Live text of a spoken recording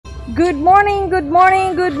Good morning, good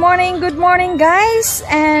morning, good morning, good morning guys,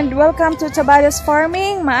 and welcome to Tabadas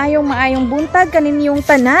Farming. Maayong buntag kaninyong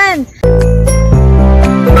tanan.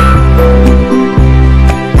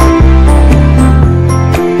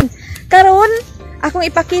 Karon akong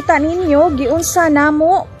ipakita ninyo giunsa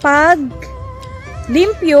namo pag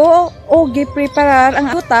limpyo o gipreparar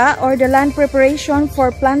ang tuta or the land preparation for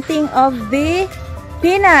planting of the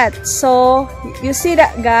peanut. So you see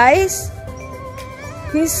that guys,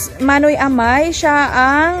 his Manoy Amay, siya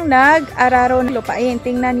ang nag-araro ng lupain.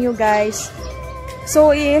 Tingnan nyo guys.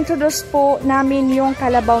 So, i-introduce po namin yung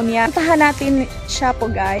kalabaw niya. Puntahan natin siya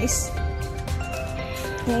po guys.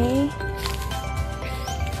 Okay.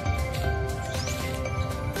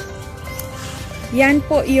 Yan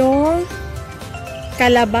po yung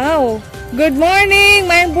kalabaw. Good morning!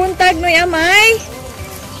 May buntag Noy Amay.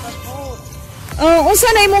 Oh,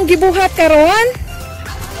 unsa na imong gibuhat karon?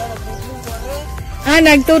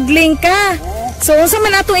 Nagtudling ka. So, unsa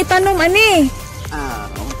man atong itanom ani?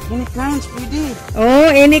 Any kinds pwede. Oh,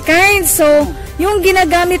 any kinds. So, yung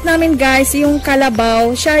ginagamit namin guys, yung kalabaw,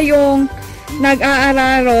 siya yung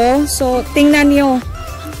nag-aararo. So, tingnan nyo.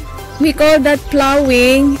 We call that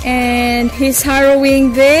plowing and he's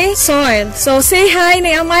harrowing the soil. So, say hi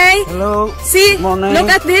ni Amay. Hello. See, morning. look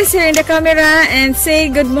at this here in the camera and say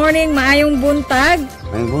good morning, maayong buntag.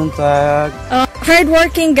 Maayong buntag.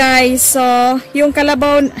 Hardworking guys. So, yung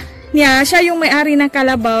kalabaw niya, siya yung may-ari ng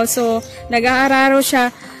kalabaw. So, nag-aararo siya.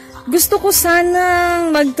 Gusto ko sanang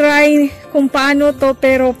mag-try kung paano to,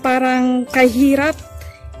 pero parang kahirap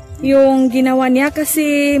yung ginawa niya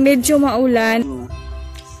kasi medyo maulan.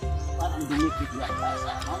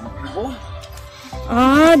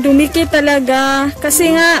 Dumikit talaga.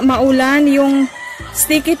 Kasi nga, maulan, yung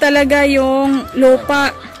sticky talaga yung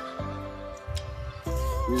lupa.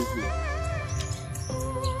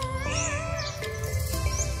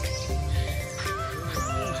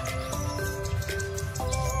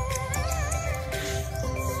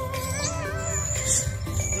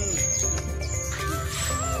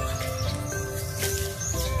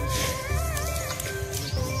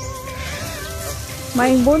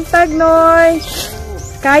 May buntag Noy.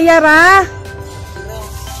 Kaya ra.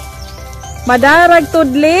 Madarag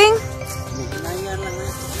tudling.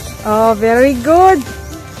 Oh, very good.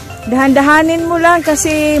 Dahan-dahanin mo lang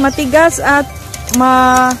kasi matigas at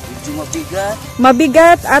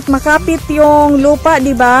mabigat at makapit yung lupa,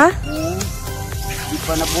 di ba? Di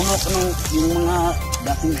pa nabunok yung mga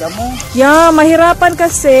dating damo. Yeah, mahirapan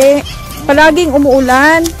kasi palaging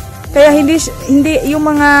umuulan. Kaya hindi yung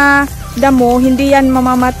mga damo, hindi yan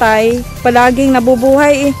mamamatay. Palaging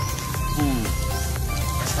nabubuhay eh.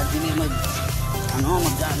 Basta hindi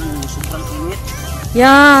magdaan ng sobrang init.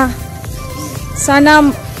 Yeah.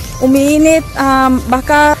 Sana umiinit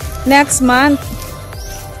baka next month.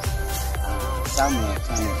 Summer,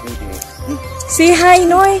 pwede. Say hi,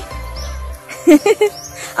 Noy.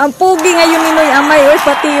 Ang pogi ngayon ni Noy Amay,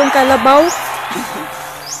 pati yung kalabaw.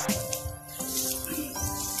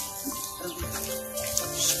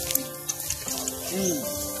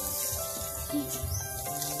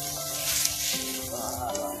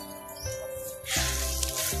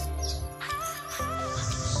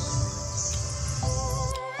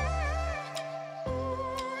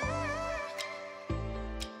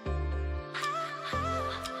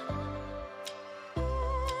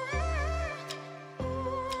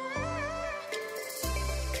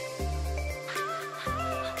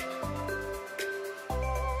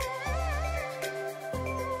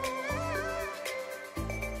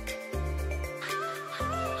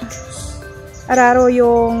 Araro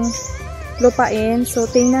yung lupain. So,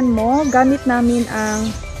 tingnan mo, gamit namin ang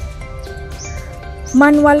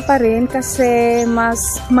manual pa rin kasi mas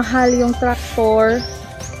mahal yung tractor.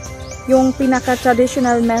 Yung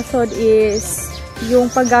pinaka-traditional method is yung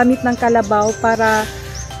paggamit ng kalabaw para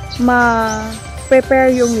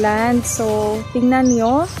ma-prepare yung land. So, tingnan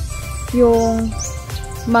nyo yung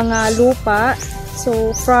mga lupa.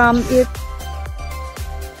 So, from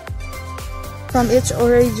its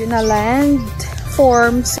original land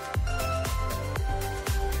forms.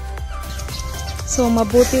 So,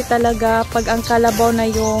 mabuti talaga pag ang kalabaw na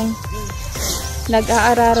yung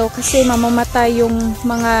nag-aararo kasi mamamatay yung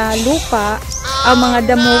mga lupa, ang mga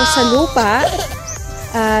damo sa lupa.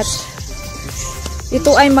 At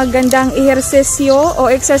ito ay magandang ehersisyo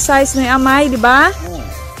o exercise ng Amay, di ba?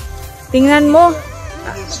 Tingnan mo.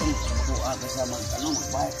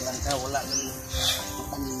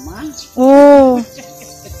 Oh,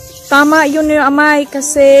 tama yun yung Amay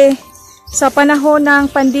kasi sa panahon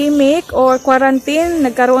ng pandemic or quarantine,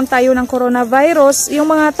 nagkaroon tayo ng coronavirus,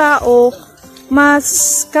 yung mga tao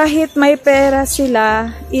mas kahit may pera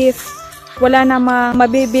sila, if wala namang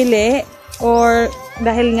mabibili or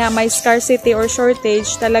dahil nga may scarcity or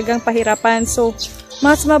shortage, talagang pahirapan. So,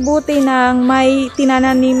 mas mabuti nang may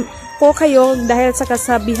tinananim po kayo dahil sa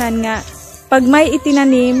kasabihan nga, pag may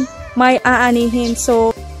itinanim, may aanihin.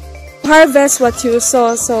 So, harvest what you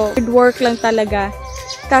sow. So, hard work lang talaga.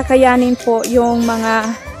 Kakayanin po yung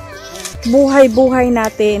mga buhay-buhay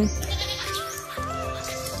natin.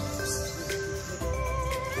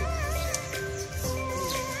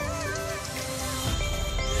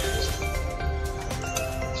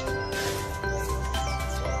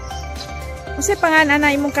 Kasi pangalan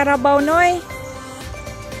na imong carabao noy?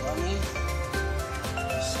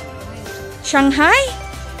 Shanghai?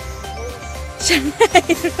 Shanghai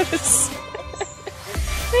Rose.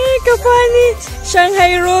 Ay, kapani.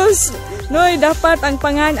 Shanghai Rose. Noy, dapat ang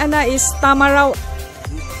pangalan na is Tamaraw.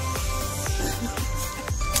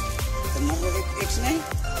 Tamaraw FX na eh.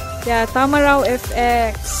 Yeah, Tamaraw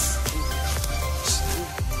FX.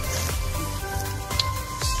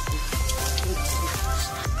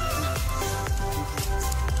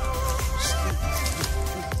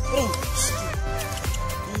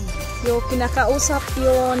 Yung kinakausap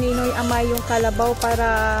yun, Ninoy Amay yung kalabaw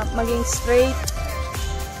para maging straight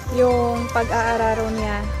yung pag-aararo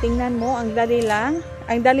niya. Tingnan mo, ang dali lang.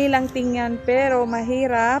 Ang dali lang tingnan pero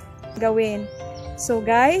mahirap gawin. So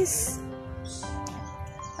guys,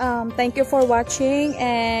 thank you for watching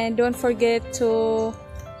and don't forget to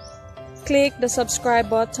click the subscribe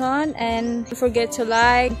button and don't forget to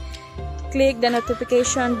like, click the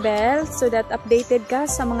notification bell so that updated ka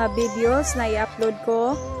sa mga videos na i-upload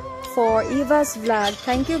ko for Eva's vlog.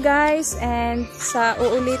 Thank you guys and sa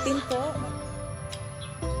uulitin ko.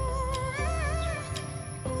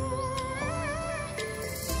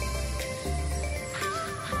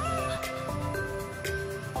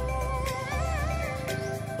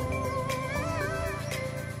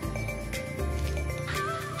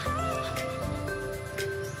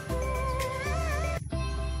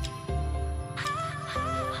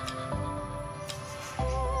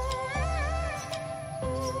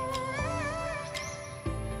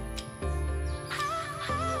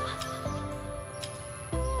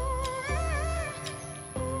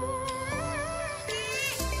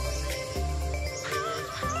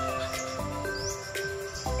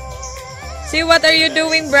 See, what are you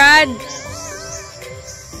doing, Brad?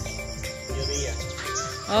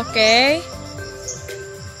 Okay.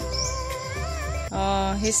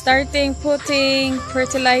 Oh, he's starting putting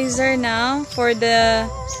fertilizer now for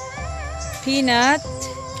the peanut.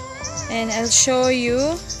 And I'll show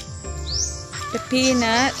you the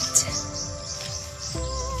peanut.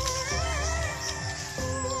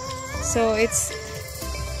 So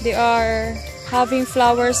they are having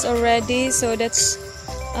flowers already. So that's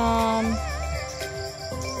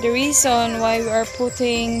the reason why we are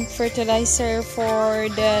putting fertilizer for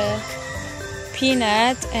the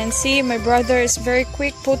peanut. And see, my brother is very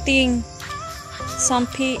quick putting some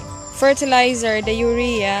fertilizer, the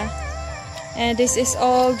urea. And this is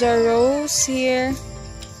all the rows here.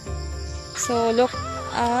 So look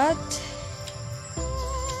at.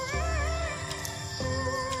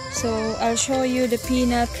 So I'll show you the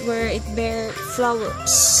peanut where it bears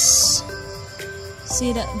flowers. See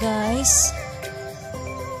that, guys?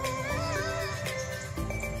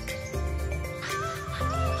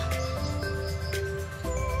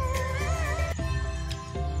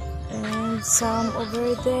 Some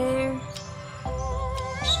over there.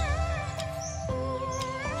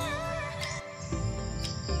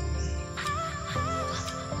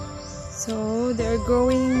 So they're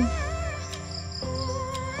growing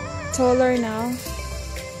taller now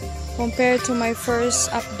compared to my first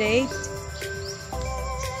update.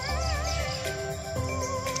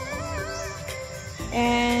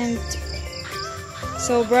 And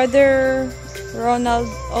so brother Ronald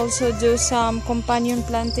also do some companion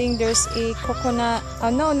planting. There's a coconut,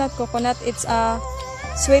 no, not coconut, it's a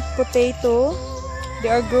sweet potato. They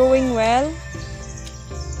are growing well,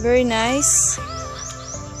 very nice.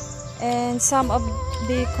 And some of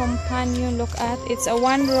the companion, look at, it's a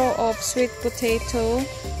one row of sweet potato.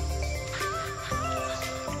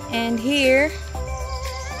 And here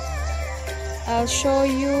I'll show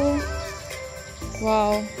you.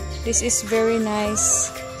 Wow, this is very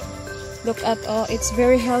nice. Look at, oh, it's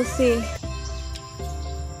very healthy.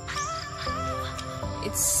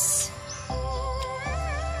 It's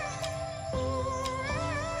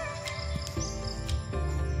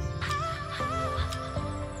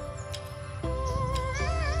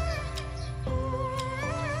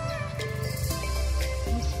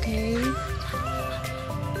okay.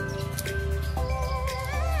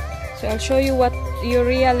 So I'll show you what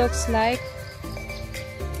urea looks like.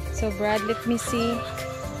 So Brad, let me see.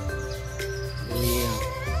 Yeah,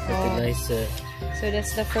 fertilizer. So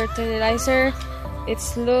that's the fertilizer.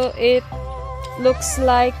 It looks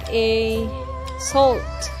like a salt,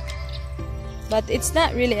 but it's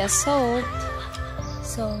not really a salt.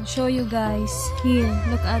 So I'll show you guys here.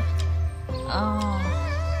 Look at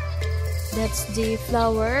that's the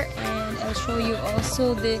flower, and I'll show you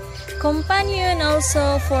also the companion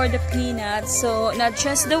also for the peanuts. So not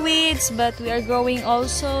just the weeds, but we are growing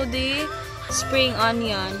also the spring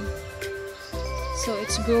onion. So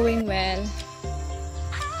it's growing well.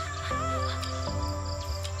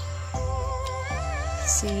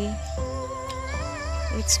 See,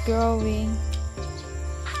 it's growing.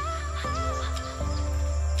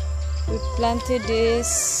 We planted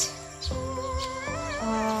this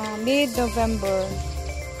mid-November,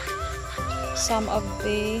 some of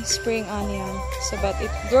the spring onion, so but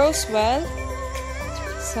it grows well.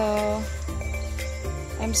 So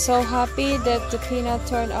I'm so happy that the peanut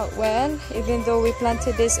turned out well, even though we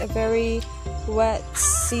planted this a very wet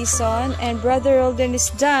season. And Brother Rolden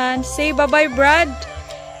is done. Say bye-bye, Brad.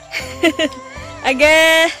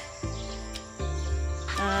 Again.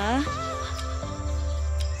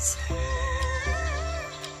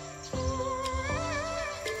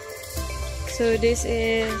 So this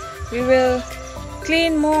is, we will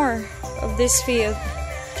clean more of this field.